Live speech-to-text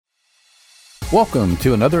Welcome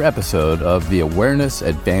to another episode of the Awareness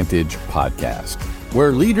Advantage podcast,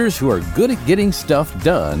 where leaders who are good at getting stuff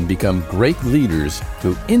done become great leaders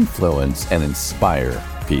who influence and inspire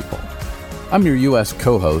people. I'm your U.S.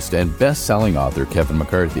 co-host and best-selling author, Kevin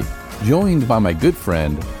McCarthy, joined by my good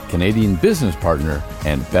friend, Canadian business partner,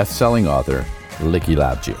 and best-selling author, Likky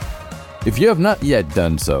Lavji. If you have not yet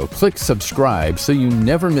done so, click subscribe so you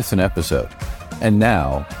never miss an episode. And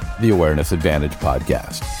now, the Awareness Advantage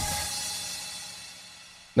podcast.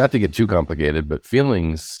 Not to get too complicated, but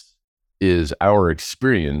feelings is our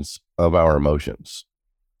experience of our emotions.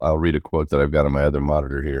 I'll read a quote that I've got on my other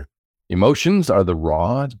monitor here. Emotions are the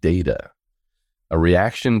raw data, a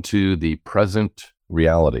reaction to the present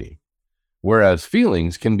reality, whereas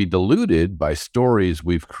feelings can be diluted by stories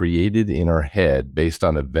we've created in our head based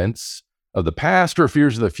on events of the past or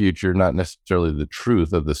fears of the future, not necessarily the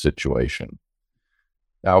truth of the situation.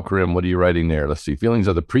 Now, Karim, what are you writing there? Let's see. Feelings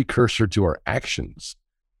are the precursor to our actions.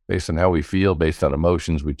 Based on how we feel, based on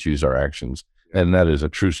emotions, we choose our actions. And that is a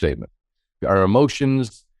true statement. Our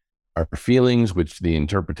emotions, our feelings, which the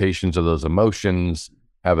interpretations of those emotions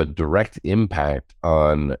have a direct impact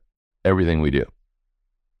on everything we do.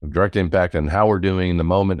 A direct impact on how we're doing in the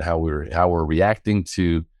moment, how we're reacting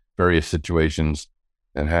to various situations,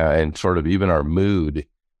 and sort of even our mood,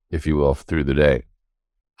 if you will, through the day.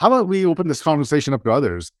 How about we open this conversation up to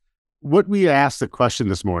others? What we asked the question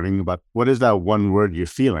this morning about what is that one word you're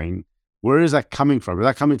feeling? Where is that coming from? Is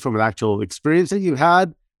that coming from an actual experience that you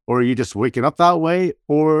had? Or are you just waking up that way?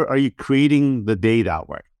 Or are you creating the day that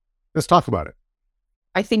way? Let's talk about it.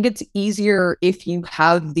 I think it's easier if you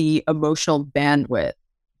have the emotional bandwidth.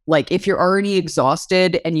 Like if you're already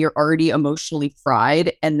exhausted and you're already emotionally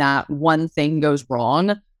fried and that one thing goes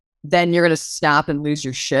wrong, then you're going to snap and lose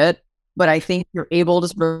your shit. But I think you're able to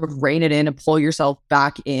sort of rein it in and pull yourself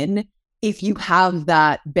back in if you have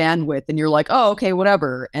that bandwidth and you're like, oh, okay,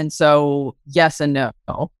 whatever. And so yes and no.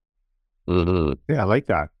 Mm-hmm. Yeah, I like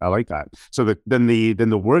that. So then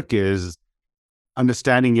the work is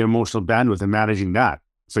understanding your emotional bandwidth and managing that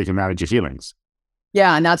so you can manage your feelings.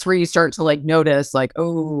 Yeah. And that's where you start to like notice like,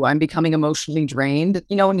 oh, I'm becoming emotionally drained.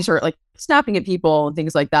 You know, when you start like snapping at people and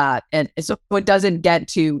things like that. And so it doesn't get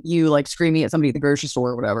to you like screaming at somebody at the grocery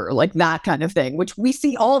store or whatever, like that kind of thing, which we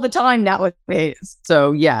see all the time nowadays.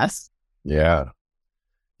 So yes. Yeah.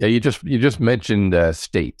 You just mentioned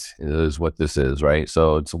state is what this is, right?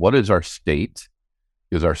 So it's what is our state?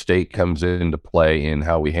 Because our state comes into play in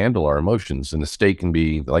how we handle our emotions. And the state can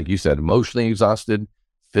be, like you said, emotionally exhausted,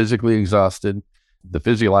 physically exhausted. The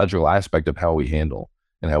physiological aspect of how we handle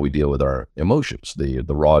and how we deal with our emotions, the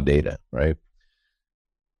raw data, right?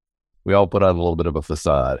 We all put on a little bit of a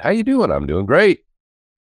facade. How you doing? I'm doing great.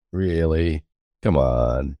 Really? Come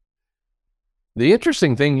on. The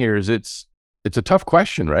interesting thing here is it's a tough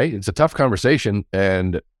question, right? It's a tough conversation.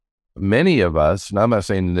 And many of us, and I'm not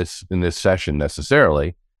saying this in this session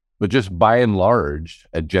necessarily, but just by and large,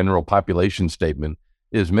 a general population statement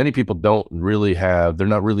is many people they're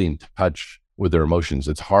not really in touch with their emotions.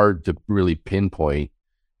 It's hard to really pinpoint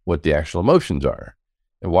what the actual emotions are.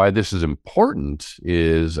 And why this is important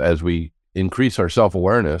is as we increase our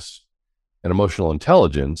self-awareness and emotional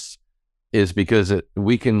intelligence is because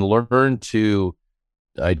we can learn to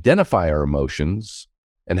identify our emotions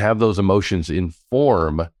and have those emotions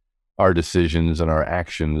inform our decisions and our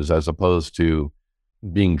actions as opposed to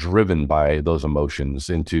being driven by those emotions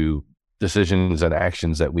into decisions and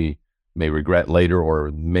actions that we may regret later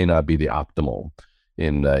or may not be the optimal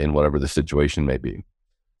in whatever the situation may be.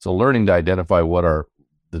 So learning to identify what are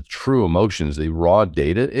the true emotions, the raw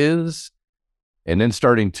data is, and then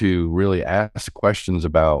starting to really ask questions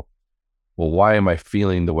about, well, why am I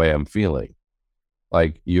feeling the way I'm feeling?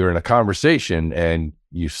 Like you're in a conversation and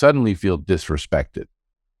you suddenly feel disrespected.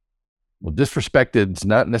 Well, disrespected is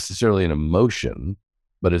not necessarily an emotion,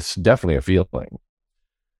 but it's definitely a feeling.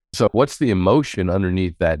 So what's the emotion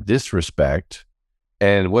underneath that disrespect?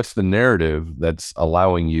 And what's the narrative that's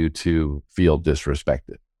allowing you to feel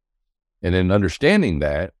disrespected? And in understanding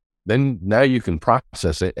that, then now you can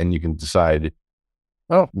process it and you can decide,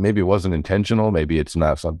 well, maybe it wasn't intentional. Maybe it's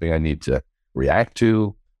not something I need to react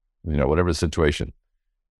to, whatever the situation.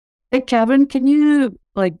 Hey, Kevin, can you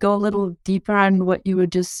go a little deeper on what you were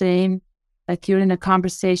just saying? Like you're in a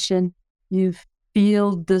conversation, you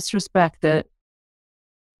feel disrespected.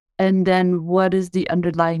 And then what is the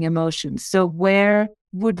underlying emotion? So where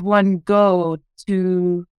would one go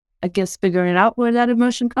to, I guess, figuring out where that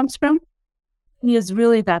emotion comes from? Is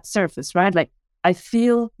really that surface, right? Like, I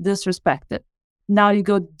feel disrespected. Now you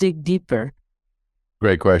go dig deeper.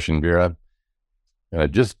 Great question, Vera. And I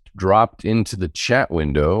just dropped into the chat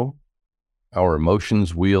window our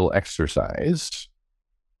emotions wheel exercise.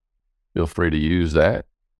 Feel free to use that.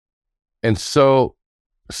 And so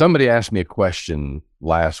somebody asked me a question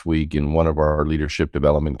last week in one of our leadership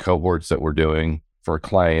development cohorts that we're doing for a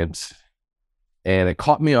client, and it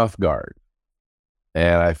caught me off guard.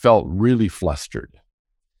 And I felt really flustered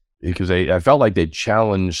because I felt like they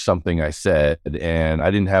challenged something I said, and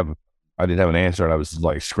I didn't have an answer, and I was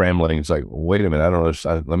like scrambling. It's like, wait a minute, I don't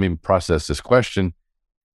know. Let me process this question.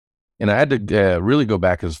 And I had to really go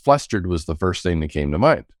back, because flustered was the first thing that came to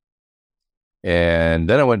mind. And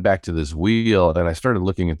then I went back to this wheel, and I started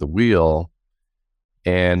looking at the wheel,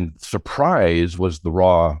 and surprise was the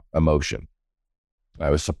raw emotion.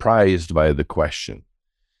 I was surprised by the question.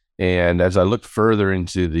 And as I looked further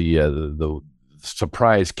into the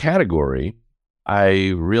surprise category, I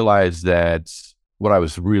realized that what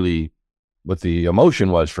the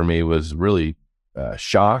emotion was for me was really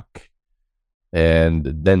shock and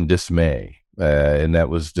then dismay. And that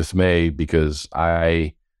was dismay because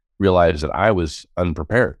I realized that I was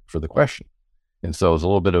unprepared for the question. And so it was a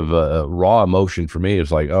little bit of a raw emotion for me. It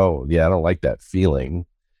was like, oh, yeah, I don't like that feeling.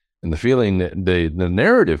 And the feeling, the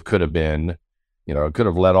narrative could have been, it could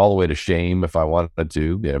have led all the way to shame if I wanted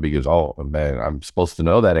to, because, oh, man, I'm supposed to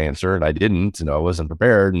know that answer, and I didn't, I wasn't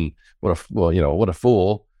prepared, and what a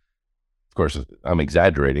fool. Of course, I'm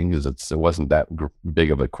exaggerating, because it wasn't that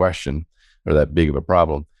big of a question or that big of a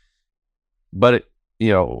problem. But,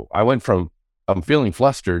 I went from, I'm feeling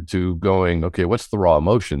flustered, to going, okay, what's the raw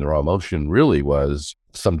emotion? The raw emotion really was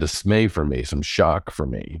some dismay for me, some shock for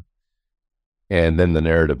me. And then the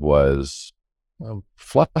narrative was, I'm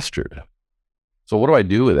flustered. So what do I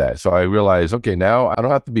do with that? So I realized, okay, now I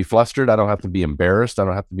don't have to be flustered. I don't have to be embarrassed. I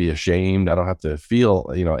don't have to be ashamed. I don't have to feel,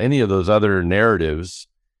 any of those other narratives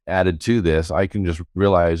added to this. I can just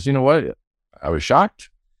realize, you know what? I was shocked.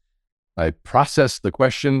 I processed the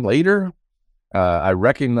question later. I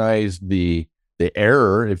recognized the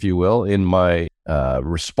error, if you will, in my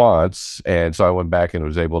response. And so I went back and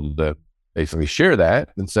was able to basically share that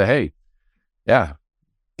and say, hey, yeah,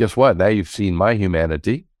 guess what? Now you've seen my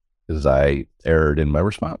humanity, because I erred in my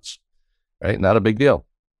response, right? Not a big deal.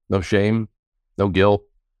 No shame, no guilt,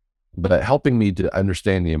 but helping me to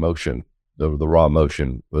understand the emotion, the raw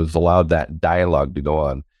emotion, was allowed that dialogue to go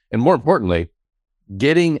on. And more importantly,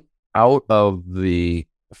 getting out of the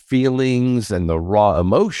feelings and the raw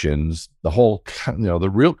emotions,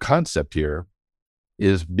 the real concept here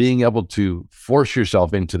is being able to force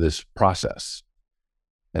yourself into this process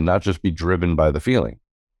and not just be driven by the feeling.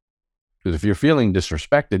 Because if you're feeling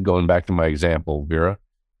disrespected, going back to my example, Vera,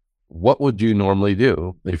 what would you normally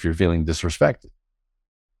do if you're feeling disrespected?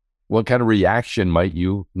 What kind of reaction might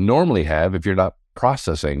you normally have if you're not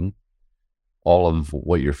processing all of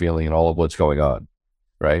what you're feeling and all of what's going on,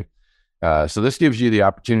 right? So this gives you the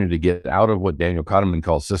opportunity to get out of what Daniel Kahneman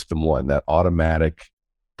calls system 1, that automatic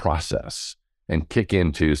process, and kick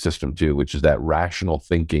into system 2, which is that rational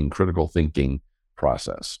thinking, critical thinking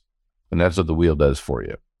process. And that's what the wheel does for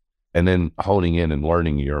you. And then honing in and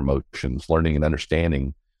learning your emotions, learning and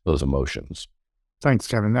understanding those emotions. Thanks,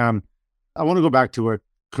 Kevin. I want to go back to what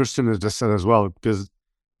Kristen has just said as well, because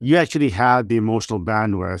you actually had the emotional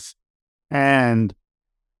bandwidth and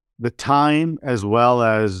the time, as well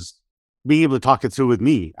as being able to talk it through with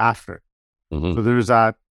me after. Mm-hmm. So there's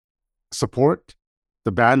that support,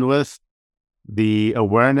 the bandwidth, the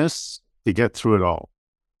awareness to get through it all.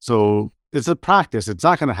 So it's a practice. It's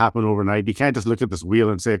not going to happen overnight. You can't just look at this wheel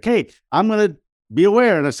and say, okay, I'm going to be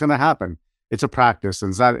aware and it's going to happen. It's a practice.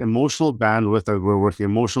 And it's that emotional bandwidth that we're working,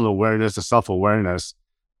 emotional awareness, the self-awareness,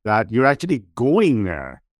 that you're actually going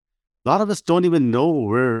there. A lot of us don't even know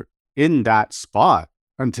we're in that spot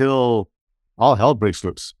until all hell breaks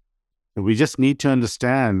loose. And we just need to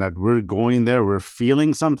understand that we're going there, we're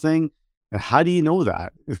feeling something. And how do you know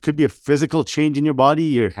that? It could be a physical change in your body.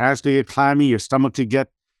 Your hands could get clammy, your stomach could get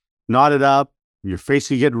knotted up, your face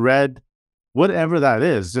could get red, whatever that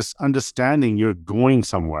is, just understanding you're going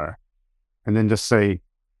somewhere. And then just say,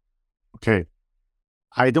 okay,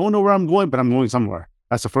 I don't know where I'm going, but I'm going somewhere.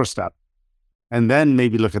 That's the first step. And then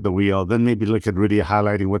maybe look at the wheel, then maybe look at really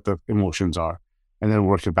highlighting what the emotions are, and then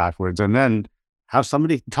work it backwards. And then have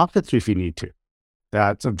somebody talk it through if you need to.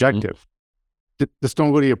 That's objective. Mm-hmm. Just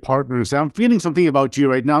don't go to your partner and say, I'm feeling something about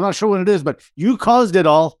you right now. I'm not sure what it is, but you caused it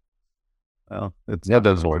all. Well, that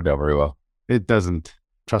doesn't work out very well. It doesn't.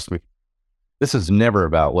 Trust me. This is never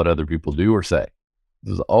about what other people do or say.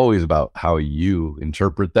 This is always about how you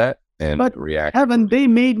interpret that and react. Heaven, they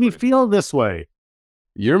made me feel this way.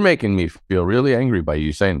 You're making me feel really angry by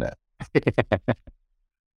you saying that.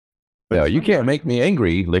 No, you can't make me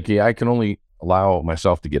angry, Likky. I can only allow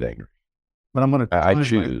myself to get angry. but I'm going to. I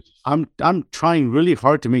choose. I'm trying really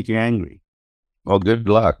hard to make you angry. Well, good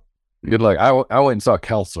luck. Good luck. I went and saw a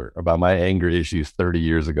counselor about my anger issues 30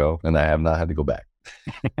 years ago, and I have not had to go back.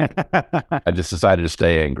 I just decided to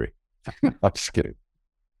stay angry. I'm just kidding.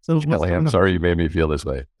 So Kelly, I'm sorry you made me feel this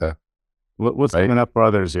way. What's right? coming up for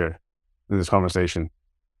others here in this conversation?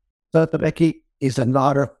 So, Likky, is a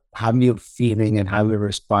lot of how you're feeling and how you're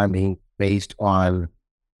responding based on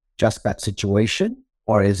just that situation,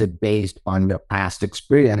 or is it based on your past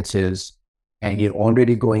experiences and you're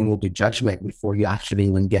already going into judgment before you actually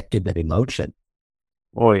even get to that emotion?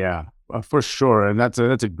 Oh yeah, for sure, and that's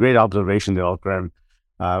a great observation there, Graham.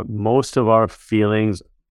 Most of our feelings,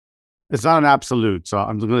 it's not an absolute, so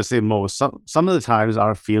I'm going to say most. Some of the times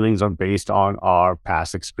our feelings are based on our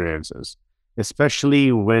past experiences,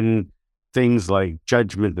 especially when things like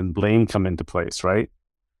judgment and blame come into place, right?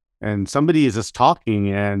 And somebody is just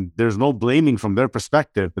talking and there's no blaming from their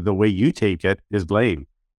perspective, but the way you take it is blame.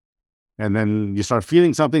 And then you start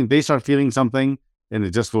feeling something, they start feeling something, and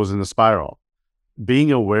it just goes in a spiral.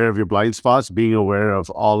 Being aware of your blind spots, being aware of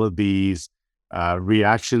all of these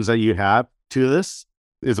reactions that you have to this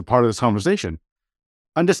is a part of this conversation.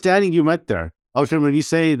 Understanding you went there. Okay, when you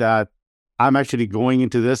say that I'm actually going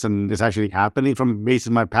into this and it's actually happening from based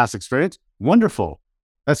on my past experience, wonderful.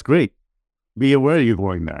 That's great. Be aware you're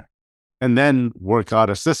going there. And then work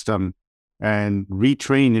out a system and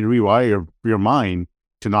retrain and rewire your mind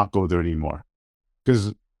to not go there anymore.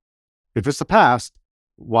 Because if it's the past,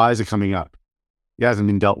 why is it coming up? It hasn't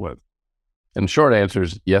been dealt with. And short answer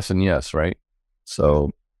is yes and yes, right?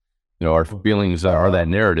 So, our feelings are that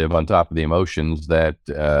narrative on top of the emotions that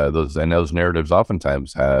those narratives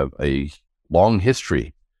oftentimes have a long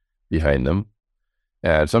history behind them.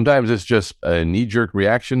 And sometimes it's just a knee-jerk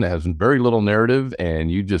reaction that has very little narrative,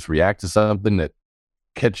 and you just react to something that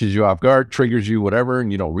catches you off guard, triggers you, whatever,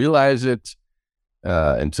 and you don't realize it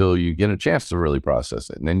until you get a chance to really process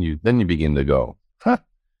it. And then you begin to go, what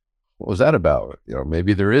was that about?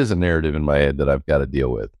 Maybe there is a narrative in my head that I've got to deal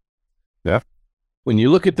with. Yeah. When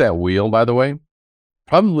you look at that wheel, by the way,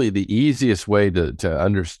 probably the easiest way to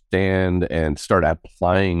understand and start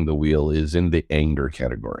applying the wheel is in the anger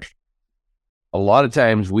category. A lot of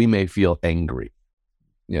times we may feel angry.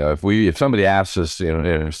 If somebody asks us,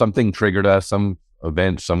 if something triggered us, some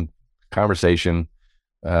event, some conversation,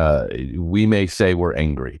 we may say we're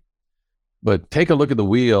angry. But take a look at the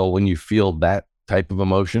wheel when you feel that type of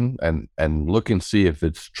emotion and look and see if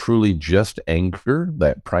it's truly just anger,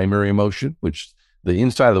 that primary emotion, which the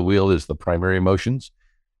inside of the wheel is the primary emotions.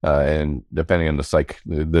 And depending on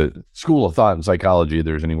the school of thought in psychology,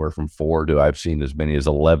 there's anywhere from 4 to I've seen as many as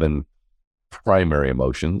 11 primary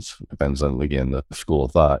emotions. Depends on, again, the school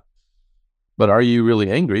of thought. But are you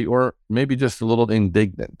really angry, or maybe just a little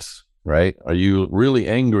indignant, right? Are you really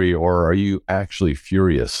angry, or are you actually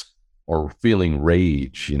furious or feeling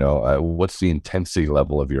rage? What's the intensity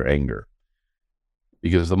level of your anger?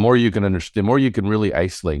 Because the more you can understand, the more you can really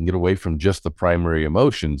isolate and get away from just the primary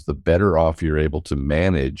emotions, the better off you're able to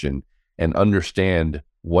manage and understand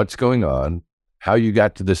what's going on, how you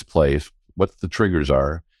got to this place, what the triggers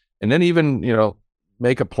are, and then even,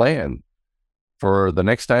 make a plan for the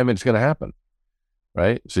next time it's going to happen,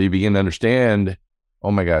 right? So you begin to understand,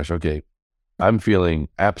 oh my gosh, okay, I'm feeling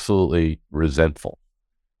absolutely resentful.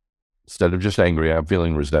 Instead of just angry, I'm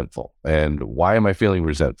feeling resentful. And why am I feeling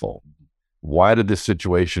resentful? Why did this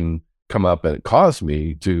situation come up and it caused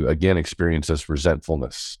me to, again, experience this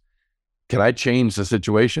resentfulness? Can I change the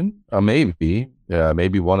situation? Maybe.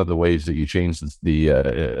 Maybe one of the ways that you change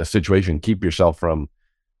the situation, keep yourself from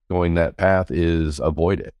going that path, is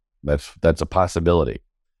avoid it. That's a possibility.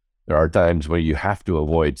 There are times where you have to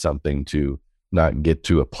avoid something to not get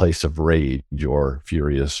to a place of rage or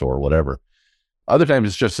furious or whatever. Other times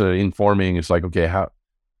it's just informing. It's like, okay,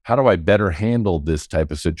 how do I better handle this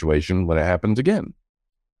type of situation when it happens again?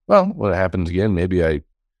 Well, when it happens again, maybe I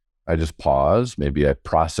just pause, maybe I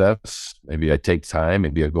process, maybe I take time,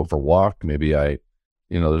 maybe I go for a walk, maybe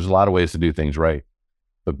there's a lot of ways to do things right.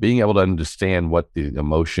 But being able to understand what the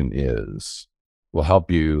emotion is will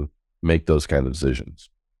help you make those kind of decisions.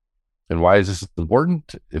 And why is this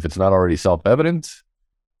important? If it's not already self-evident,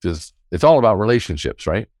 because it's all about relationships,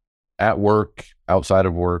 right? At work, outside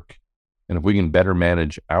of work. And if we can better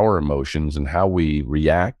manage our emotions and how we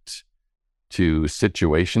react to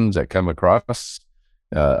situations that come across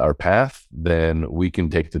our path, then we can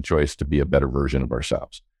take the choice to be a better version of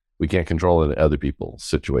ourselves. We can't control other people's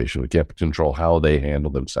situation. We can't control how they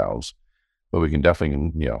handle themselves, but we can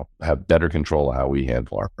definitely, have better control of how we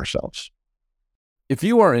handle ourselves. If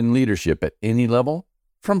you are in leadership at any level,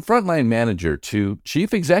 from frontline manager to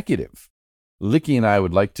chief executive, Likky and I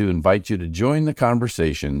would like to invite you to join the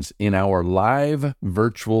conversations in our live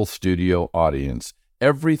virtual studio audience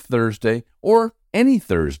every Thursday or any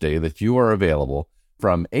Thursday that you are available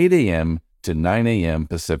from 8 a.m. to 9 a.m.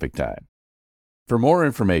 Pacific Time. For more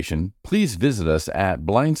information, please visit us at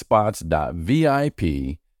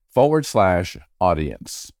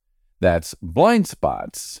blindspots.vip/audience. That's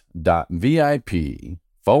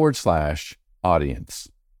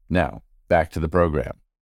blindspots.vip/audience. Now, back to the program.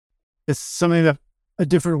 It's something that a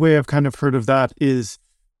different way I've kind of heard of that is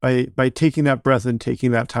by taking that breath and taking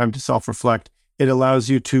that time to self-reflect, it allows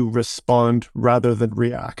you to respond rather than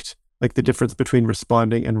react. Like the difference between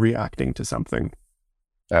responding and reacting to something.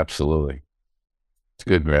 Absolutely. It's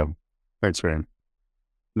good, Graham. Thanks, Graham.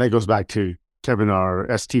 And that goes back to, Kevin, our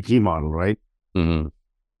STP model, right? Mm-hmm.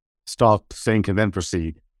 Stop, think, and then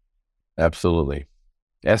proceed. Absolutely.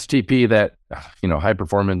 STP, that, high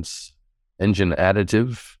performance engine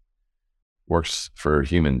additive, works for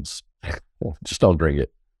humans. Just don't drink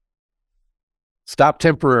it. Stop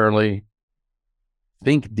temporarily,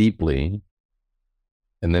 think deeply,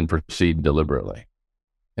 and then proceed deliberately.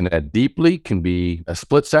 And that deeply can be a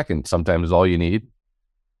split second. Sometimes is all you need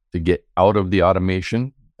to get out of the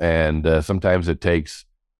automation. And sometimes it takes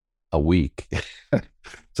a week.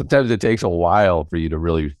 Sometimes it takes a while for you to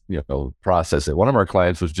really, process it. One of our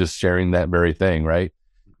clients was just sharing that very thing, right?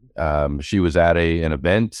 She was at an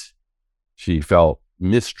event. She felt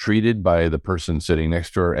mistreated by the person sitting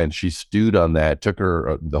next to her, and she stewed on that. Took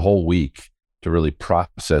her the whole week to really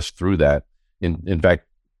process through that. In fact,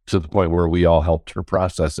 to the point where we all helped her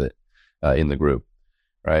process it in the group,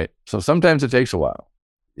 right? So sometimes it takes a while.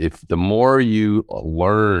 If the more you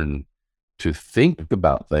learn to think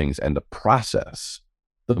about things and to process,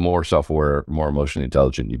 the more self-aware, more emotionally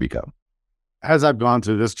intelligent you become. As I've gone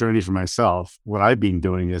through this journey for myself, what I've been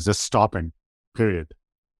doing is just stopping, period.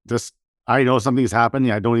 I know something's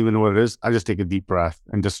happening. I don't even know what it is. I just take a deep breath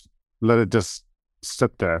and just let it just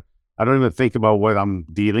sit there. I don't even think about what I'm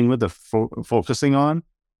dealing with or focusing on.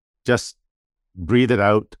 Just breathe it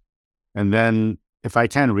out. And then if I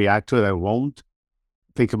can react to it, I won't.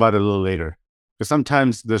 Think about it a little later. Because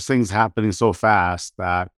sometimes there's things happening so fast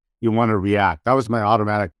that you want to react. That was my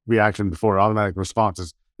automatic reaction before, automatic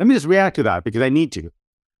responses. Let me just react to that because I need to.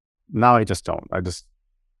 Now I just don't. I just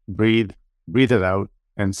breathe it out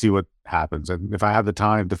and see what happens. And if I have the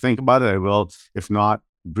time to think about it, I will. If not,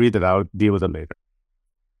 breathe it out, deal with it later.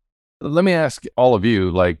 Let me ask all of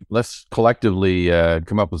you, let's collectively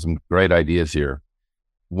come up with some great ideas here.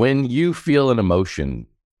 When you feel an emotion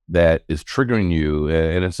that is triggering you,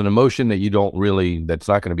 and it's an emotion that that's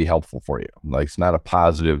not going to be helpful for you, like it's not a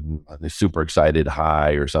positive, super excited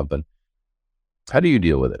high or something, how do you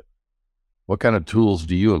deal with it? What kind of tools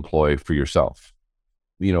do you employ for yourself?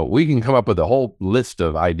 We can come up with a whole list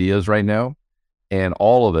of ideas right now, and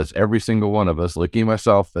all of us, every single one of us, Likky,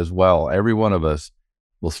 myself as well, every one of us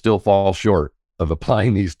will still fall short of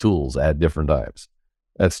applying these tools at different times.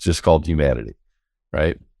 That's just called humanity,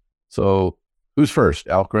 right? So who's first?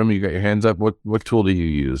 Alcrim, you got your hands up. What tool do you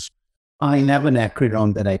use? I have an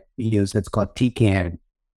acronym that I use. It's called TCAN.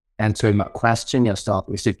 Answering my question yourself,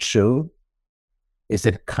 is it true? Is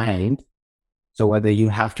it kind? So whether you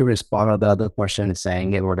have to respond or the other person is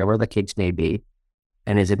saying it, whatever the case may be,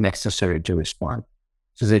 and is it necessary to respond?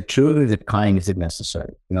 So is it true? Is it kind? Is it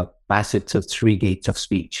necessary? Facets of 3 gates of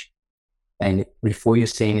speech. And before you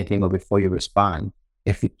say anything or before you respond,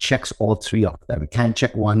 if it checks all 3 of them, it can't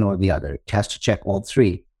check one or the other. It has to check all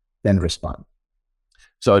 3, then respond.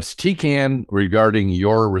 So it's TCAN regarding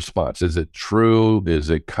your response. Is it true? Is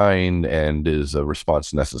it kind? And is a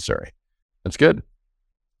response necessary? That's good.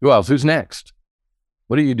 Who else? Who's next?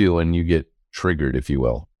 What do you do when you get triggered, if you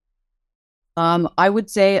will? I would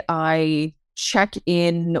say I check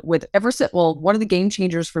in with one of the game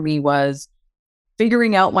changers for me was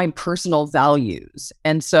figuring out my personal values.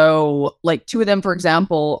 And so 2 of them, for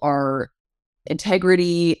example, are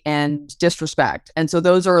integrity and disrespect. And so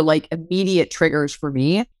those are immediate triggers for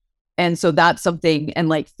me. And so that's something,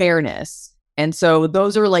 and fairness. And so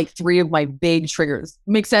those are 3 of my big triggers.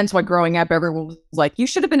 Makes sense why growing up, everyone was like, you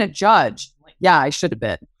should have been a judge. Yeah, I should have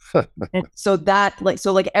been. And so that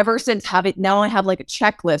ever since now I have a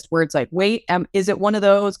checklist where it's wait, is it one of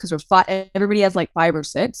those? Because there's 5, everybody has 5 or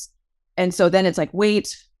 6. And so then it's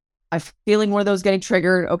wait, I'm feeling one of those getting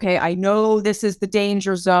triggered. Okay, I know this is the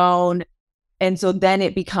danger zone. And so then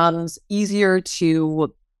it becomes easier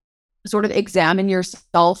to sort of examine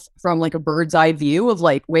yourself from a bird's eye view of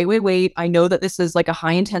wait, I know that this is a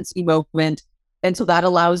high intensity moment. And so that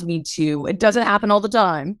allows me to, it doesn't happen all the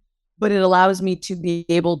time, but it allows me to be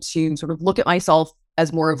able to sort of look at myself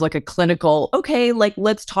as more of like a clinical, okay, like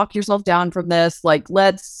let's talk yourself down from this, like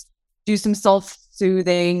let's do some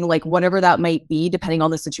self-soothing, like whatever that might be, depending on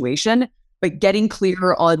the situation. But getting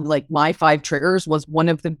clear on like my 5 triggers was one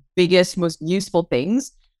of the biggest, most useful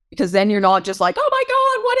things, because then you're not just like, oh my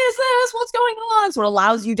God, what is this? What's going on? So it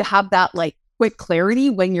allows you to have that like quick clarity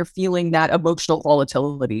when you're feeling that emotional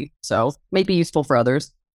volatility. So might be useful for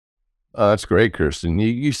others. That's great, Kirsten.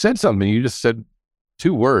 You said something. You just said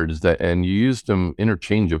 2 words and you used them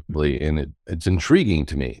interchangeably, and it's intriguing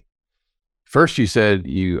to me. First, you said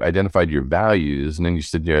you identified your values, and then you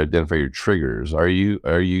said you identify your triggers. Are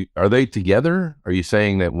they together? Are you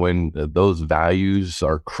saying that when those values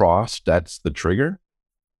are crossed, that's the trigger?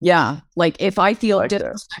 Yeah. Like if I feel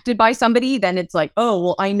disrespected by somebody, then it's like, oh,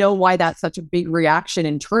 well, I know why that's such a big reaction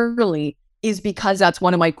internally is because that's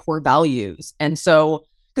one of my core values. And so,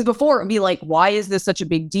 because before it'd be like, why is this such a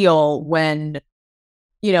big deal when,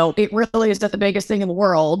 you know, it really isn't the biggest thing in the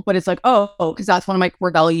world, but it's like, oh, because that's one of my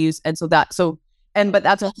core values. And so but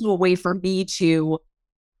that's also a way for me to,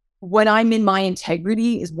 when I'm in my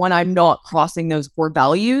integrity is when I'm not crossing those core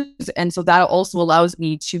values. And so that also allows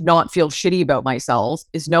me to not feel shitty about myself,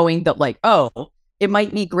 is knowing that like, oh, it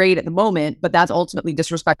might be great at the moment, but that's ultimately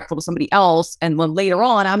disrespectful to somebody else. And when later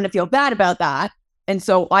on, I'm going to feel bad about that. And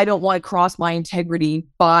so I don't want to cross my integrity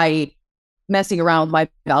by messing around with my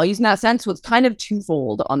values in that sense. So it's kind of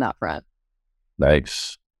twofold on that front.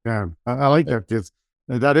 Nice. Yeah, I like that.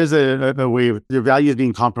 That is a way of your values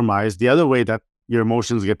being compromised. The other way that your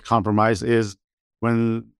emotions get compromised is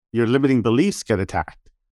when your limiting beliefs get attacked,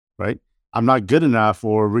 right? I'm not good enough,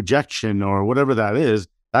 or rejection, or whatever that is,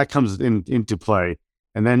 that comes into play.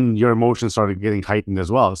 And then your emotions started getting heightened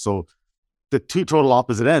as well. So the 2 total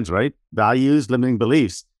opposite ends, right? Values, limiting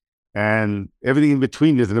beliefs, and everything in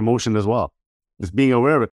between is an emotion as well. Just being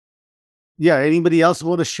aware of it. Yeah. Anybody else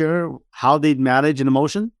want to share how they'd manage an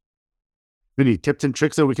emotion? Any tips and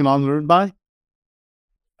tricks that we can all learn by?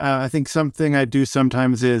 I think something I do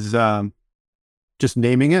sometimes is just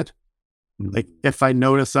naming it. Like if I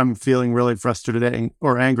notice I'm feeling really frustrated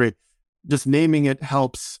or angry, just naming it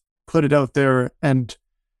helps put it out there, and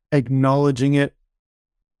acknowledging it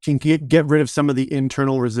can get rid of some of the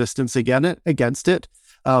internal resistance against it,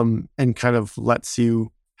 and kind of lets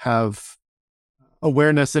you have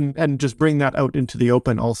awareness and just bring that out into the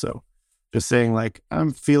open also. Just saying like,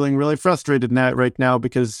 I'm feeling really frustrated right now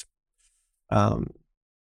because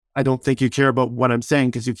I don't think you care about what I'm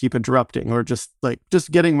saying because you keep interrupting, or just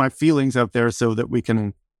getting my feelings out there so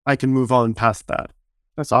that I can move on past that.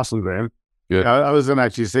 That's awesome, Graham. Yeah. I was going to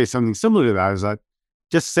actually say something similar to that. Is that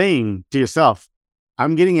just saying to yourself,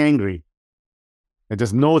 I'm getting angry, and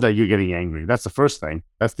just know that you're getting angry. That's the first thing.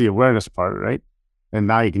 That's the awareness part, right? And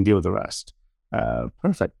now you can deal with the rest.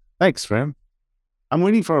 Perfect. Thanks, Graham. I'm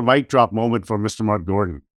waiting for a mic drop moment for Mr. Mark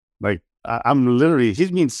Gordon. Like,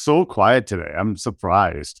 he's been so quiet today. I'm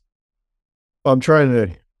surprised. I'm trying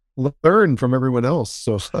to learn from everyone else,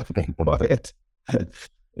 so I'm being quiet.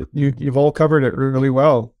 You've all covered it really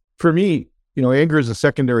well. For me, anger is a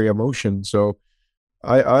secondary emotion. So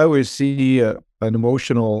I always see an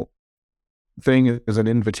emotional thing as an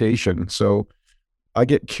invitation. So I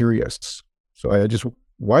get curious. So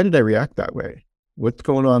why did I react that way? What's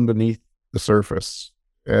going on beneath the surface?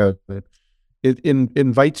 And it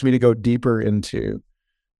invites me to go deeper into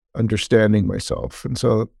understanding myself. And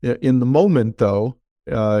so in the moment, though,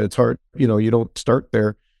 it's hard, you don't start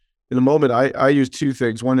there. In the moment, I use 2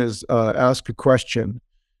 things. One is ask a question.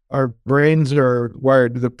 Our brains are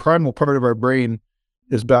wired. The primal part of our brain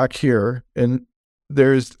is back here, and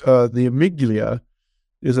there's the amygdala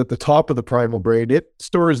is at the top of the primal brain. It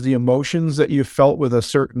stores the emotions that you felt with a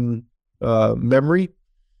certain memory.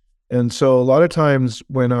 And so a lot of times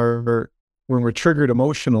when we're triggered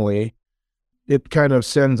emotionally, it kind of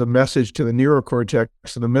sends a message to the neurocortex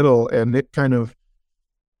in the middle, and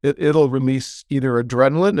it'll release either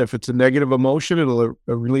adrenaline. If it's a negative emotion, it'll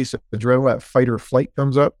release adrenaline. That fight or flight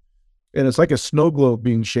comes up, and it's like a snow globe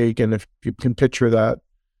being shaken. If you can picture that,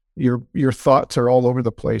 your thoughts are all over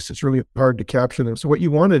the place. It's really hard to capture them. So what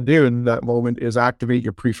you want to do in that moment is activate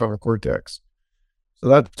your prefrontal cortex. So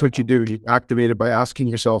that's what you do. You activate it by asking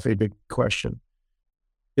yourself a big question.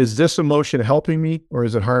 Is this emotion helping me, or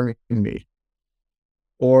is it harming me?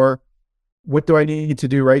 Or what do I need to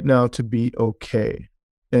do right now to be okay?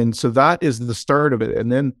 And so that is the start of it.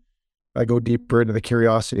 And then I go deeper into the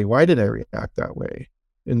curiosity. Why did I react that way?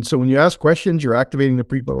 And so when you ask questions, you're activating the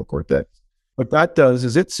prefrontal cortex. What that does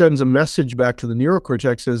is it sends a message back to the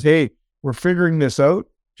neurocortex, says, hey, we're figuring this out.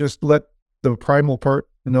 Just let the primal part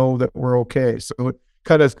know that we're okay. So it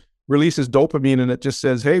kind of releases dopamine, and it just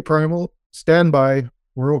says, hey, primal, stand by.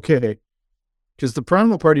 We're okay. because the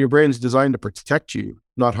primal part of your brain is designed to protect you,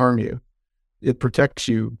 not harm you. It protects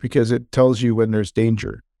you because it tells you when there's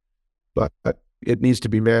danger, but it needs to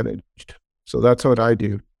be managed. So that's what I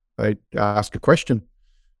do. I ask a question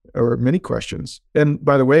or many questions. And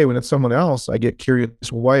by the way, when it's someone else, I get curious,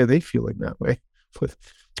 well, why are they feeling that way?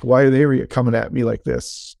 Why are they coming at me like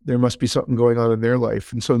this? There must be something going on in their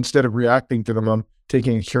life. And so instead of reacting to them, I'm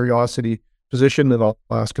taking a curiosity position, and I'll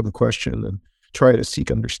ask them a question and try to seek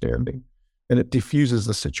understanding. And it diffuses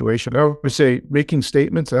the situation. I would say making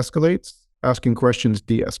statements escalates, asking questions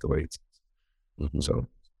de-escalates. So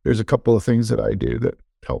there's a couple of things that I do that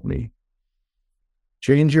help me.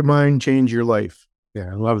 Change your mind, change your life. Yeah,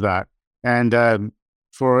 I love that. And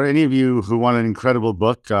for any of you who want an incredible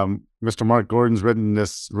book, Mr. Mark Gordon's written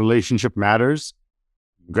this Relationship Matters.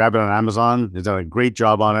 Grab it on Amazon. He's done a great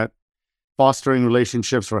job on it. Fostering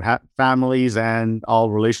relationships for families and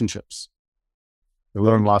all relationships. You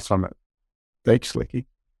learn lots from it. Thanks, Likky.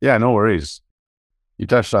 Yeah, no worries. You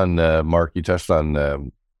touched on, Mark, the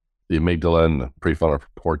amygdala and the prefrontal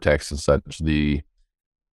cortex and such, the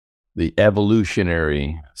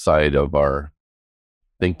evolutionary side of our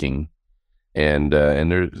thinking. And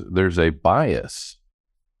there's a bias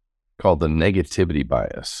called the negativity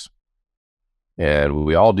bias. And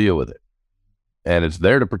we all deal with it. And it's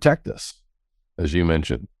there to protect us, as you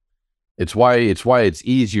mentioned. It's why it's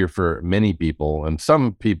easier for many people. And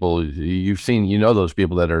some people you've seen, those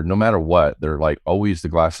people that are, no matter what, they're like always the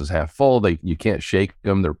glass is half full. You can't shake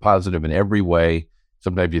them. They're positive in every way.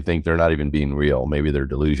 Sometimes you think they're not even being real. Maybe they're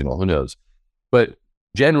delusional. Who knows? But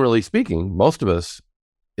generally speaking, most of us,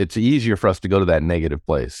 it's easier for us to go to that negative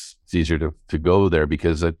place. It's easier to go there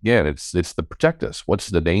because, again, it's to protect us. What's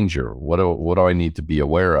the danger? What do I need to be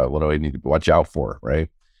aware of? What do I need to watch out for, right?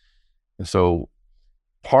 And so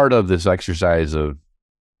part of this exercise of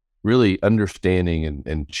really understanding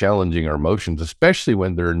and challenging our emotions, especially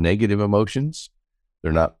when they're negative emotions,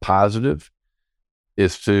 they're not positive,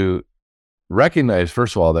 is to recognize,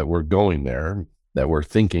 first of all, that we're going there, that we're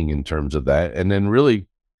thinking in terms of that, and then really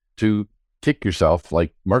to kick yourself,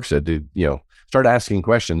 like Mark said, to start asking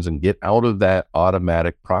questions and get out of that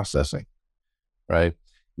automatic processing, right?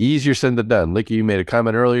 Easier said than done. Likky, you made a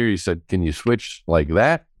comment earlier. You said, can you switch like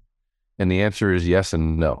that? And the answer is yes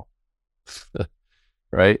and no,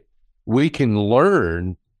 right? We can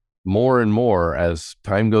learn more and more as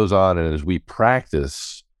time goes on, and as we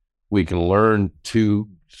practice, we can learn to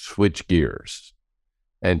switch gears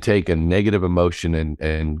and take a negative emotion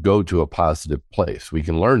and go to a positive place. We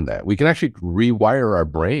can learn that. We can actually rewire our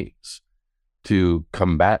brains to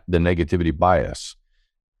combat the negativity bias,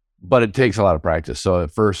 but it takes a lot of practice. So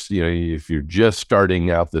at first, if you're just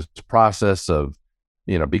starting out this process of,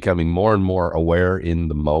 becoming more and more aware in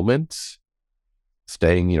the moment,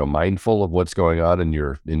 staying, mindful of what's going on in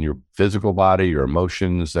your physical body, your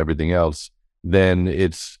emotions, everything else, then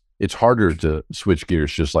it's harder to switch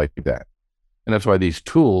gears just like that. And that's why these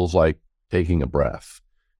tools, like taking a breath,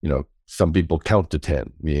 some people count to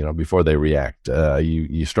 10, before they react.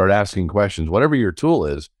 You start asking questions, whatever your tool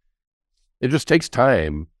is. It just takes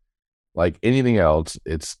time. Like anything else,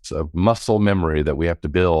 it's a muscle memory that we have to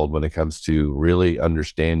build when it comes to really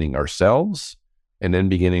understanding ourselves and then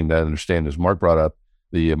beginning to understand, as Mark brought up,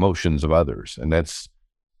 the emotions of others. And that's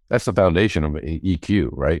the foundation of EQ,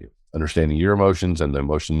 right? Understanding your emotions and the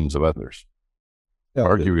emotions of others. Yeah,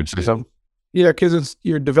 Mark, you were going to say something? Yeah, because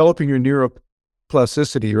you're developing your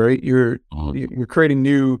neuroplasticity, right? You're creating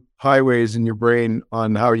new highways in your brain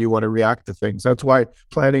on how you want to react to things. That's why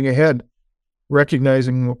planning ahead,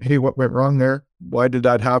 recognizing, hey, what went wrong there? Why did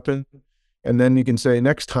that happen? And then you can say,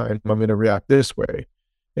 next time I'm going to react this way.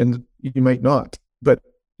 And you might not, but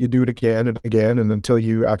you do it again and again. And until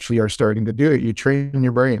you actually are starting to do it, you train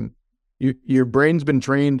your brain. Your brain's been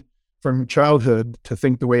trained from childhood to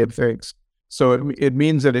think the way it thinks. So it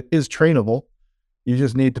means that it is trainable. You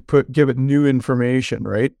just need to give it new information,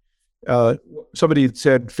 right? Somebody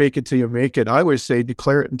said, fake it till you make it. I always say,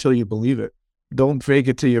 declare it until you believe it. Don't fake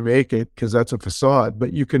it till you make it, because that's a facade.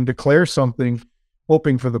 But you can declare something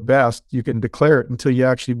hoping for the best. You can declare it until you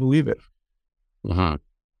actually believe it. Yeah,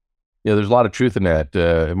 there's a lot of truth in that.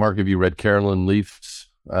 Mark, have you read Carolyn Leaf's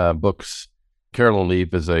books? Carolyn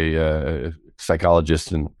Leaf is a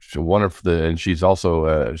psychologist, and she's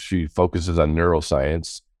also she focuses on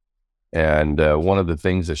neuroscience. And one of the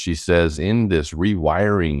things that she says in this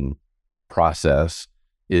rewiring process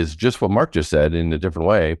is just what Mark just said in a different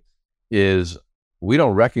way, is we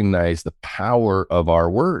don't recognize the power of our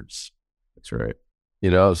words. That's right.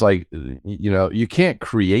 It's like, you can't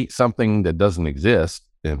create something that doesn't exist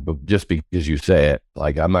but just because you say it.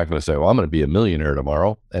 Like, I'm not going to say, well, I'm going to be a millionaire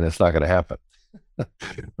tomorrow, and it's not going to happen.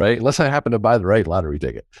 right? Unless I happen to buy the right lottery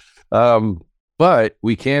ticket. But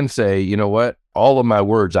we can say, you know what? All of my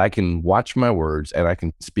words, I can watch my words and I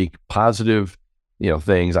can speak positive,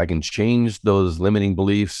 things. I can change those limiting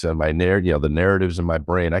beliefs and my the narratives in my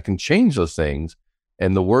brain. I can change those things.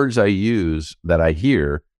 And the words I use that I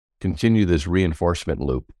hear continue this reinforcement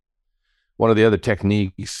loop. One of the other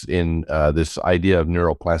techniques in this idea of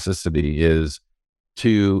neuroplasticity is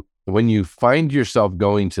when you find yourself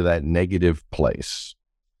going to that negative place,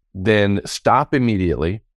 then stop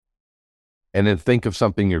immediately and then think of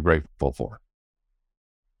something you're grateful for.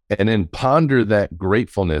 And then ponder that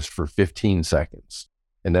gratefulness for 15 seconds.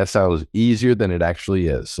 And that sounds easier than it actually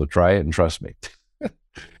is. So try it and trust me.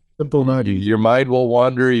 Simple, not easy. Your mind will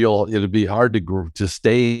wander. It'll be hard to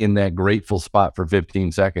stay in that grateful spot for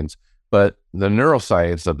 15 seconds. But the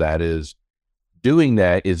neuroscience of that is doing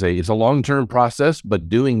that it's a long-term process, but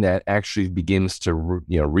doing that actually begins to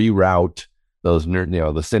reroute those the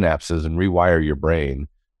synapses and rewire your brain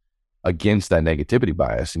against that negativity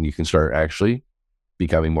bias, and you can start actually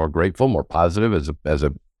becoming more grateful, more positive as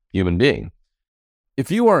a human being. If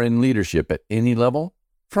you are in leadership at any level,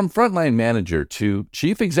 from frontline manager to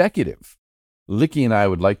chief executive, Likky and I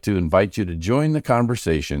would like to invite you to join the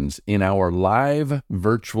conversations in our live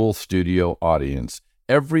virtual studio audience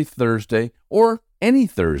every Thursday or any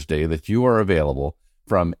Thursday that you are available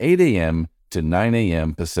from 8 a.m. to 9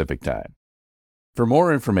 a.m. Pacific Time. For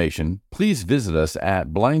more information, please visit us at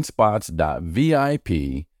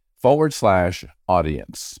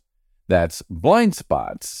blindspots.vip/audience. That's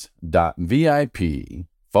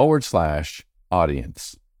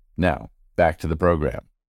blindspots.vip/audience. Now, back to the program.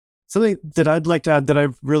 Something that I'd like to add that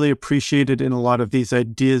I've really appreciated in a lot of these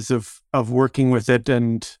ideas of working with it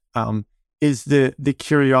and is the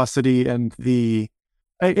curiosity and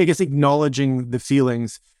I guess acknowledging the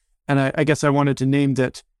feelings. And I guess I wanted to name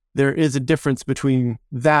that there is a difference between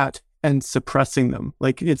that and suppressing them.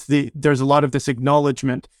 Like there's a lot of this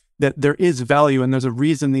acknowledgement that there is value and there's a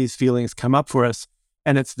reason these feelings come up for us.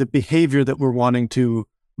 And it's the behavior that we're wanting to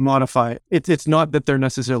modify. It's not that they're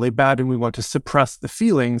necessarily bad and we want to suppress the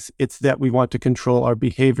feelings. It's that we want to control our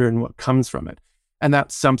behavior and what comes from it. And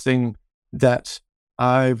that's something that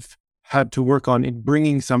I've had to work on in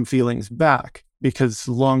bringing some feelings back, because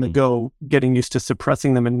long ago, getting used to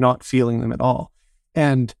suppressing them and not feeling them at all.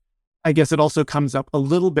 And I guess it also comes up a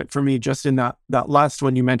little bit for me just in that last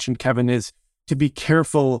one you mentioned, Kevin, is to be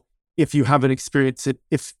careful if you haven't experienced it,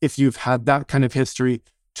 if you've had that kind of history,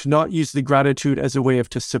 to not use the gratitude as a way of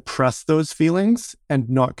to suppress those feelings and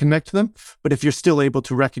not connect to them. But if you're still able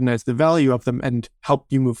to recognize the value of them and help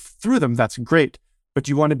you move through them, that's great. But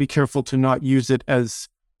you want to be careful to not use it as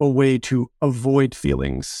a way to avoid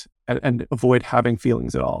feelings and avoid having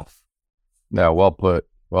feelings at all. No, well put.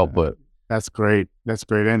 Well put. That's great. That's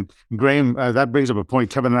great. And Graham, that brings up a point.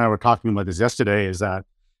 Kevin and I were talking about this yesterday, is that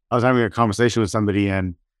I was having a conversation with somebody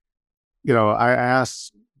and, I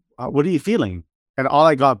asked, what are you feeling? And all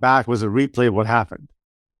I got back was a replay of what happened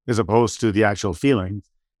as opposed to the actual feelings.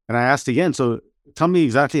 And I asked again, so tell me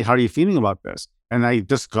exactly how are you feeling about this? And I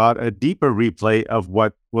just got a deeper replay of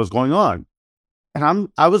what was going on. And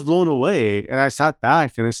I was blown away. And I sat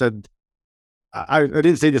back and I said, I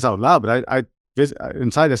didn't say this out loud, but I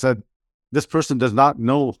inside I said, this person does not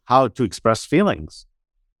know how to express feelings.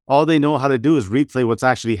 All they know how to do is replay what's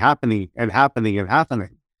actually happening and happening and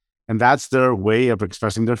happening. And that's their way of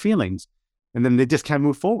expressing their feelings. And then they just can't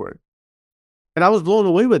move forward. And I was blown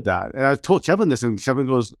away with that. And I told Kevin this, and Kevin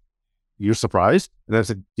goes, "You're surprised?" And I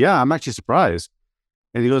said, "Yeah, I'm actually surprised."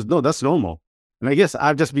 And he goes, "No, that's normal." And I guess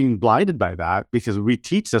I've just been blinded by that because we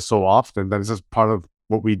teach this so often that it's just part of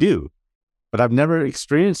what we do. But I've never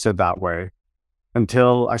experienced it that way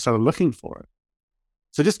until I started looking for it.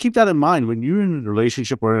 So just keep that in mind when you're in a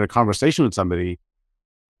relationship or in a conversation with somebody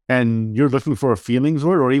and you're looking for a feelings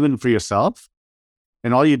word or even for yourself,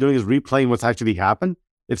 and all you're doing is replaying what's actually happened.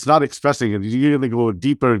 It's not expressing it. You're going to go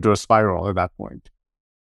deeper into a spiral at that point.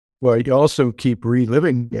 Well, you also keep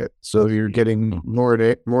reliving it. So you're getting more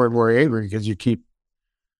and more angry because you keep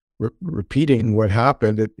repeating what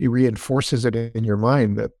happened. It reinforces it in your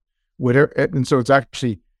mind that whatever, and so it's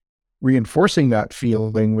actually reinforcing that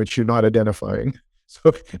feeling, which you're not identifying.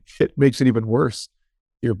 So it makes it even worse.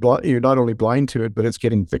 You're not only blind to it, but it's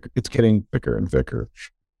getting thicker. It's getting thicker and thicker.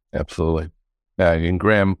 Absolutely. And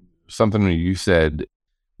Graham, something you said,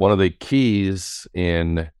 one of the keys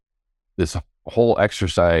in this whole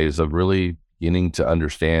exercise of really beginning to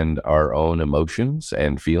understand our own emotions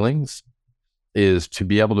and feelings is to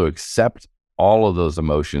be able to accept all of those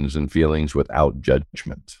emotions and feelings without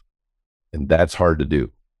judgment. And that's hard to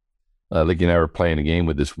do. Likky and I were playing a game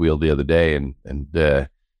with this wheel the other day, and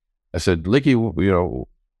I said, Likky,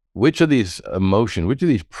 which of these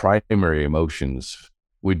primary emotions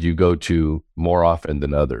would you go to more often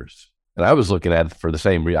than others? And I was looking at it for the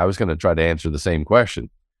same reason. I was going to try to answer the same question.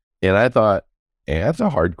 And I thought, that's a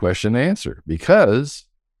hard question to answer, because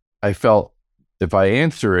I felt if I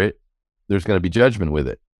answer it, there's going to be judgment with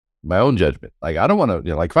it, my own judgment. Like, I don't want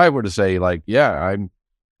to, like if I were to say like, yeah,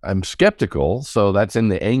 I'm skeptical, so that's in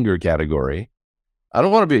the anger category. I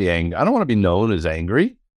don't want to be angry. I don't want to be known as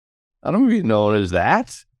angry. I don't want to be known as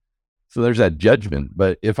that. So there's that judgment.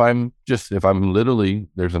 But if I'm literally,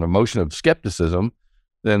 there's an emotion of skepticism,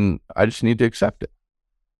 then I just need to accept it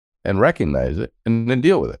and recognize it and then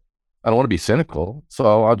deal with it. I don't want to be cynical,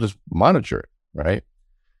 so I'll just monitor it, right?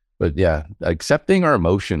 But yeah, accepting our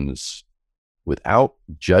emotions without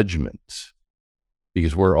judgment,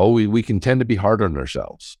 because we can tend to be hard on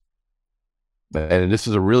ourselves. And this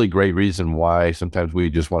is a really great reason why sometimes we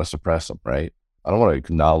just want to suppress them, right? I don't want to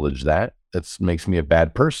acknowledge that. That makes me a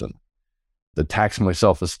bad person. That attacks my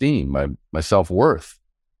self-esteem, my self-worth.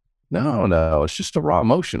 No, it's just a raw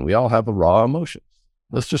emotion. We all have a raw emotion.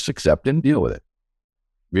 Let's just accept it and deal with it.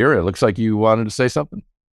 Vera, it looks like you wanted to say something.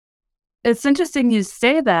 It's interesting you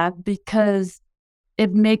say that, because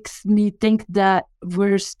it makes me think that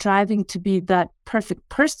we're striving to be that perfect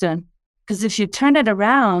person. Because if you turn it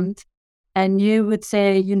around and you would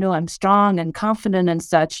say, I'm strong and confident and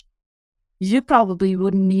such, you probably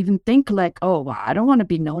wouldn't even think like, oh, well, I don't want to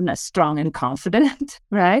be known as strong and confident,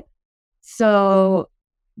 right? So,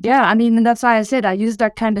 yeah, I mean, that's why I said I use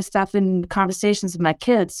that kind of stuff in conversations with my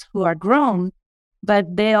kids who are grown,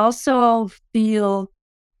 but they also feel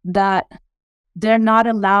that they're not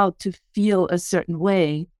allowed to feel a certain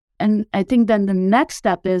way. And I think then the next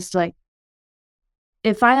step is like,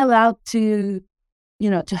 if I allow to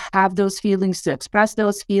have those feelings, to express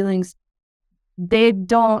those feelings, they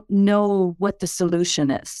don't know what the solution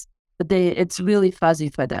is, but it's really fuzzy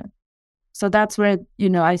for them. So that's where,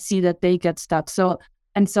 I see that they get stuck. So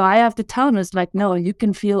I have to tell them, it's like, no, you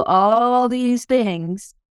can feel all these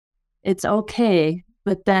things. It's okay.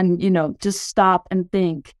 But then, just stop and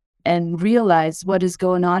think and realize what is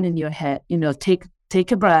going on in your head.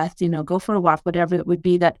 Take a breath, go for a walk, whatever it would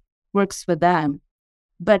be that works for them.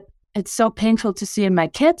 But it's so painful to see in my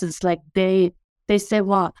kids. It's like they say,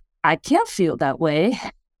 well, I can't feel that way.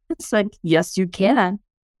 It's like, yes, you can.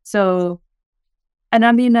 So, and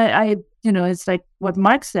I mean, I it's like what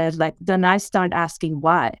Mark said, like, then I start asking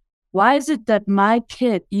why. Why is it that my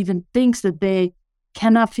kid even thinks that they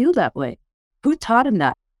cannot feel that way? Who taught him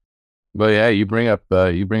that? Well, yeah, you bring up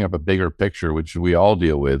a bigger picture, which we all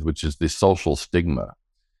deal with, which is the social stigma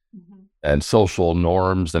and social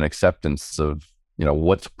norms and acceptance of,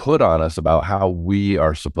 what's put on us about how we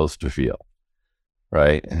are supposed to feel,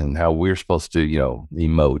 right? And how we're supposed to,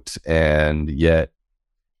 emote. And yet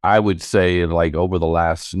I would say, like, over the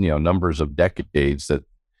last, numbers of decades that,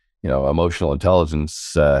 emotional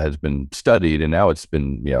intelligence has been studied, and now it's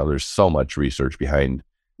been, there's so much research behind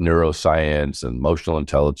neuroscience and emotional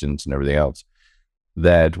intelligence and everything else,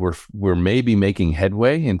 that we're maybe making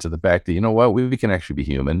headway into the fact that, we can actually be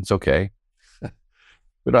human. It's okay.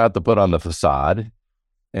 We don't have to put on the facade.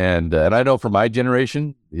 And I know for my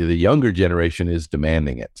generation, the younger generation is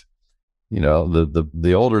demanding it.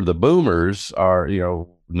 The older, the boomers are,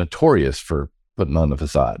 notorious for putting on the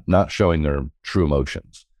facade, not showing their true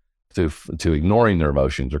emotions, to ignoring their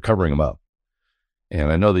emotions or covering them up. And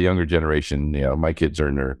I know the younger generation, my kids are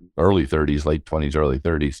in their early 30s, late 20s, early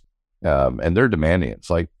 30s, and they're demanding it. It's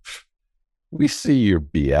like, we see your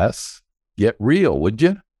BS. Get real, would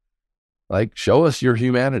you? Like, show us your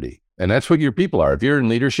humanity. And that's what your people are. If you're in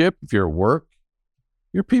leadership, if you're at work,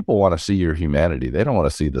 your people want to see your humanity. They don't want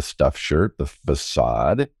to see the stuffed shirt, the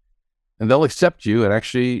facade. And they'll accept you and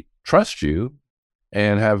actually trust you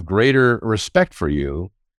and have greater respect for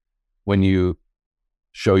you when you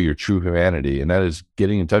show your true humanity. And that is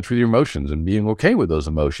getting in touch with your emotions and being okay with those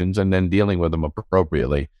emotions, and then dealing with them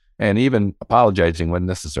appropriately, and even apologizing when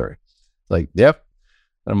necessary. Like, yep,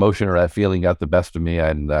 an emotion or that feeling got the best of me,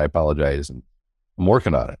 and I apologize, and I'm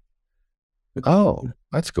working on it. Oh,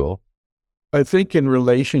 that's cool. I think in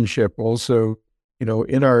relationship also,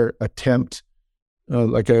 in our attempt,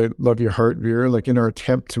 like I love your heart, Vera, like in our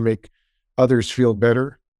attempt to make others feel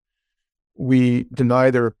better, we deny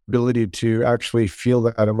their ability to actually feel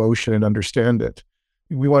that emotion and understand it.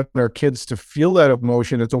 We want our kids to feel that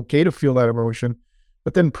emotion. It's okay to feel that emotion,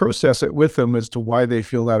 but then process it with them as to why they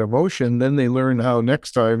feel that emotion. Then they learn how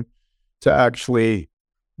next time to actually,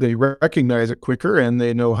 they recognize it quicker, and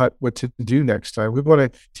they know what to do next time. We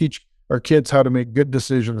want to teach our kids how to make good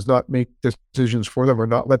decisions, not make decisions for them, or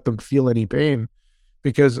not let them feel any pain.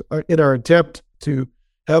 Because in our attempt to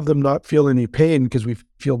have them not feel any pain because we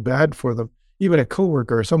feel bad for them. Even a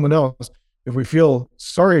coworker or someone else, if we feel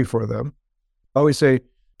sorry for them, I always say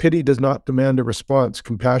pity does not demand a response,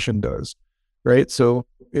 compassion does, right? So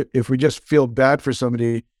if we just feel bad for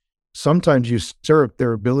somebody, sometimes you usurp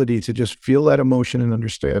their ability to just feel that emotion and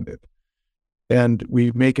understand it. And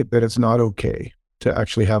we make it that it's not okay to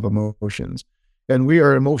actually have emotions. And we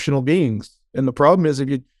are emotional beings. And the problem is if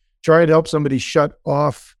you try to help somebody shut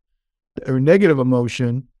off a negative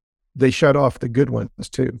emotion, they shut off the good ones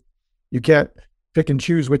too. You can't pick and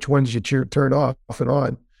choose which ones you turn off and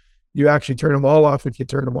on. You actually turn them all off if you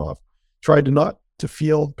turn them off. Try to not to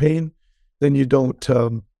feel pain, then you don't,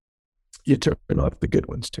 you turn off the good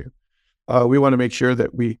ones too. We want to make sure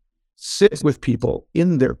that we sit with people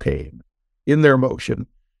in their pain, in their emotion,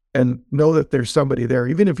 and know that there's somebody there.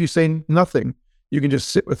 Even if you say nothing, you can just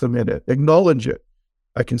sit with them in it, acknowledge it.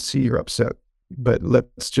 I can see you're upset, but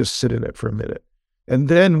let's just sit in it for a minute. And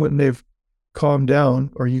then when they've calmed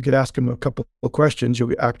down, or you could ask them a couple of questions,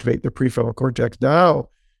 you'll activate the prefrontal cortex. Now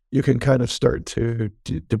you can kind of start to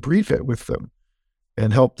debrief it with them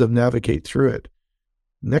and help them navigate through it.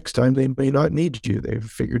 Next time they may not need you. They've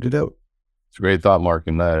figured it out. It's a great thought, Mark.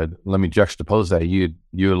 And let me juxtapose that.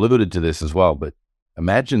 You alluded to this as well, but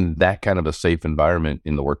imagine that kind of a safe environment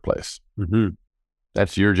in the workplace. Mm-hmm.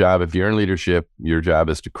 That's your job. If you're in leadership, your job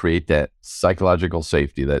is to create that psychological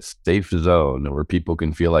safety, that safe zone where people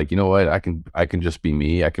can feel like, you know what, I can just be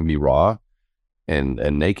me. I can be raw and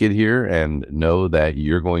naked here, and know that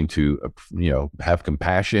you're going to, have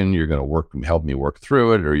compassion. You're going to help me work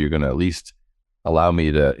through it, or you're going to at least allow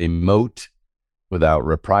me to emote without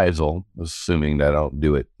reprisal, assuming that I don't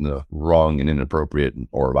do it in a wrong and inappropriate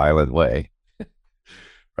or violent way,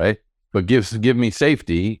 right? But give me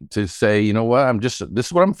safety to say, you know what, this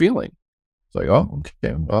is what I'm feeling. It's like, oh,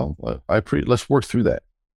 okay, well, let's work through that.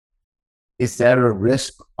 Is there a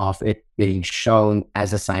risk of it being shown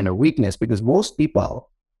as a sign of weakness? Because most people,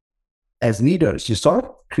 as leaders, you sort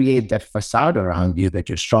of create that facade around you that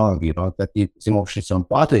you're strong, that these emotions don't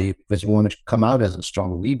bother you because you want to come out as a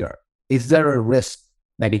strong leader. Is there a risk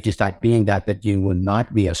that if you start being that you will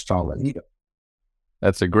not be a stronger leader?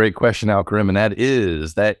 That's a great question, Al-Karim, and that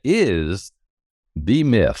is the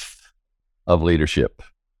myth of leadership.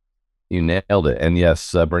 You nailed it. And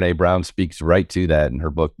yes, Brene Brown speaks right to that in her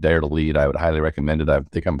book, Dare to Lead. I would highly recommend it. I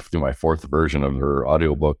think I'm through my 4th version of her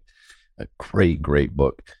audiobook. A great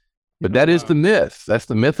book. But that is the myth. That's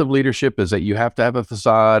the myth of leadership, is that you have to have a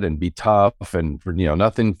facade and be tough, and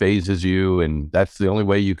nothing phases you, and that's the only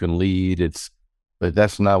way you can lead. But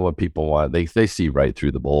that's not what people want. They see right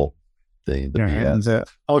through the bull. BS.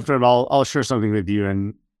 Alfred, I'll share something with you.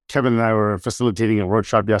 And Kevin and I were facilitating a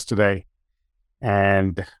workshop yesterday,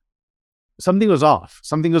 and something was off.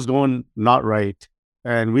 Something was going not right.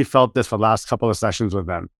 And we felt this for the last couple of sessions with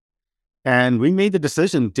them. And we made the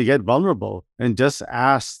decision to get vulnerable and just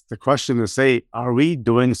ask the question and say, are we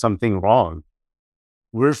doing something wrong?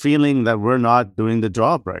 We're feeling that we're not doing the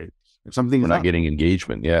job right. We're not getting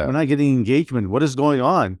engagement. Yeah. We're not getting engagement. What is going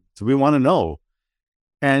on? So we want to know.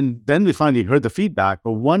 And then we finally heard the feedback,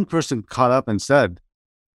 but one person caught up and said,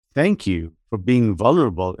 thank you for being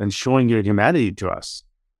vulnerable and showing your humanity to us.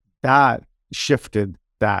 That shifted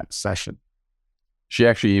that session. She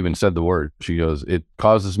actually even said the word. She goes, it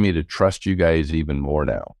causes me to trust you guys even more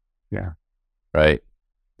now. Yeah. Right?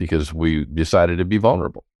 Because we decided to be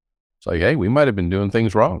vulnerable. It's like, hey, we might have been doing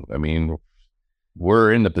things wrong. I mean,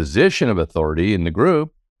 we're in the position of authority in the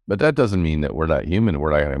group, but that doesn't mean that we're not human.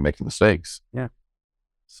 We're not going to make mistakes. Yeah.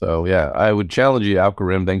 So yeah, I would challenge you,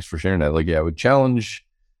 Al-Karim. Thanks for sharing that. I would challenge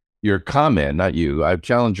your comment, not you. I'd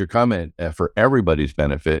challenge your comment for everybody's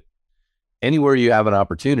benefit. Anywhere you have an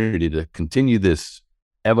opportunity to continue this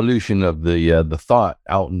evolution of the thought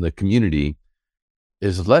out in the community,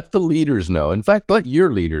 is let the leaders know. In fact, let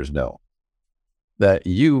your leaders know that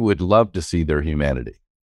you would love to see their humanity,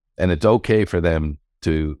 and it's okay for them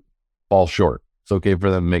to fall short. It's okay for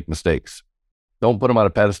them to make mistakes. Don't put them on a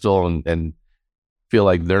pedestal and feel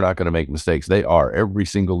like they're not going to make mistakes. They are. Every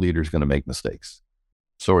single leader is going to make mistakes.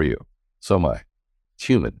 So are you. So am I. It's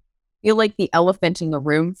human. I feel like the elephant in the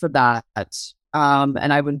room for that. And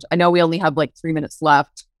I know we only have 3 minutes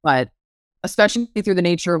left, but especially through the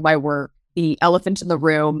nature of my work, the elephant in the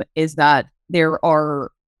room is that there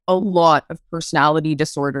are a lot of personality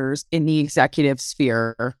disorders in the executive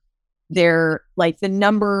sphere. They're the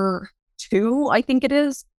number 2, I think it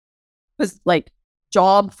is, because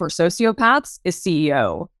job for sociopaths is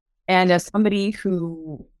CEO. And as somebody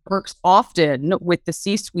who works often with the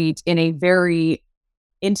C-suite in a very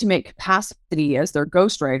intimate capacity as their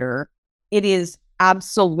ghostwriter, it is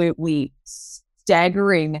absolutely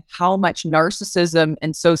staggering how much narcissism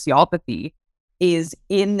and sociopathy is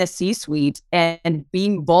in the C-suite, and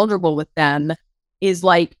being vulnerable with them is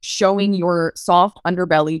like showing your soft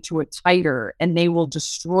underbelly to a tiger, and they will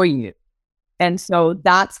destroy you. And so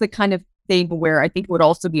that's the kind of thing where I think it would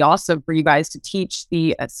also be awesome for you guys to teach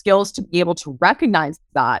the skills to be able to recognize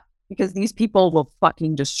that, because these people will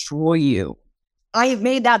fucking destroy you. I have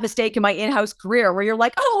made that mistake in my in-house career where you're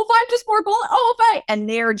like, oh, if I'm just more bullet, oh, if I, and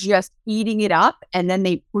they're just eating it up, and then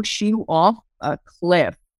they push you off a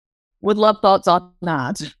cliff. Would love thoughts on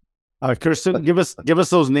that. Kirsten, give us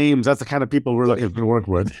those names. That's the kind of people we're looking to work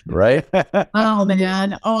with, right? Oh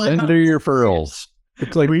man, Under your pearls.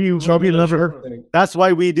 It's like that's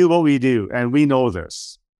why we do what we do, and we know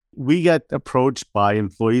this. We get approached by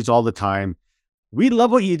employees all the time. We love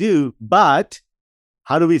what you do, but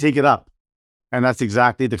how do we take it up? And that's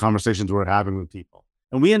exactly the conversations we're having with people.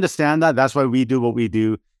 And we understand that. That's why we do what we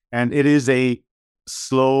do. And it is a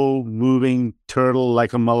slow moving turtle,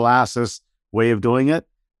 like a molasses way of doing it.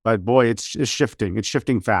 But boy, it's shifting. It's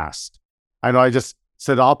shifting fast. I know I just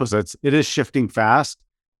said opposites. It is shifting fast,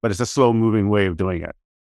 but it's a slow moving way of doing it.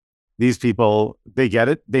 These people, they get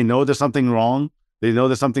it. They know there's something wrong. They know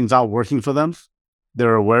that something's not working for them.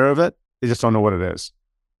 They're aware of it. They just don't know what it is.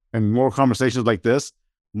 And more conversations like this,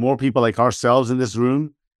 more people like ourselves in this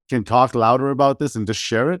room can talk louder about this and just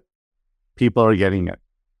share it. People are getting it.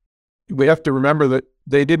 We have to remember that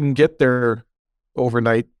they didn't get there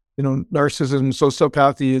overnight. You know, narcissism,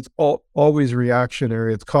 sociopathy, it's always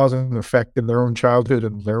reactionary. It's cause and effect in their own childhood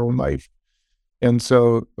and their own life. And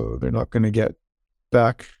so they're not going to get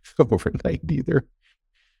back overnight either.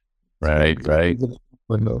 Right.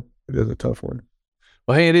 No, it is a tough one.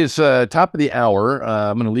 Well, hey, it is top of the hour.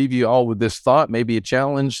 I'm going to leave you all with this thought, maybe a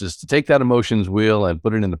challenge, is to take that emotions wheel and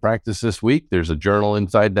put it into practice this week. There's a journal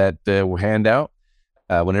inside that we'll hand out.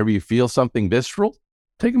 Whenever you feel something visceral,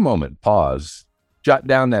 take a moment, pause, jot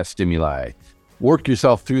down that stimuli, work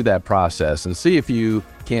yourself through that process, and see if you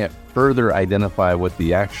can't further identify what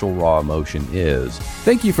the actual raw emotion is.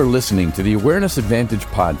 Thank you for listening to the Awareness Advantage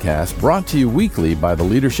podcast, brought to you weekly by the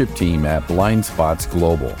leadership team at Blind Spots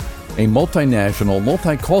Global, a multinational,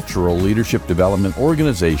 multicultural leadership development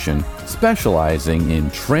organization specializing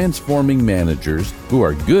in transforming managers who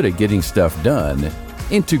are good at getting stuff done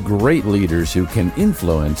into great leaders who can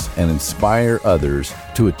influence and inspire others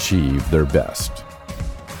to achieve their best.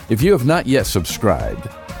 If you have not yet subscribed,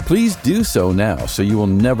 please do so now so you will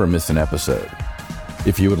never miss an episode.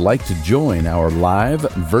 If you would like to join our live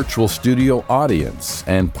virtual studio audience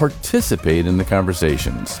and participate in the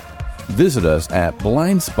conversations, visit us at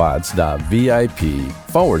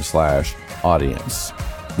blindspots.vip/audience.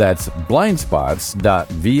 That's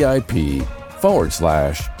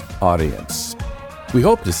blindspots.vip/audience. We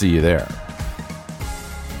hope to see you there.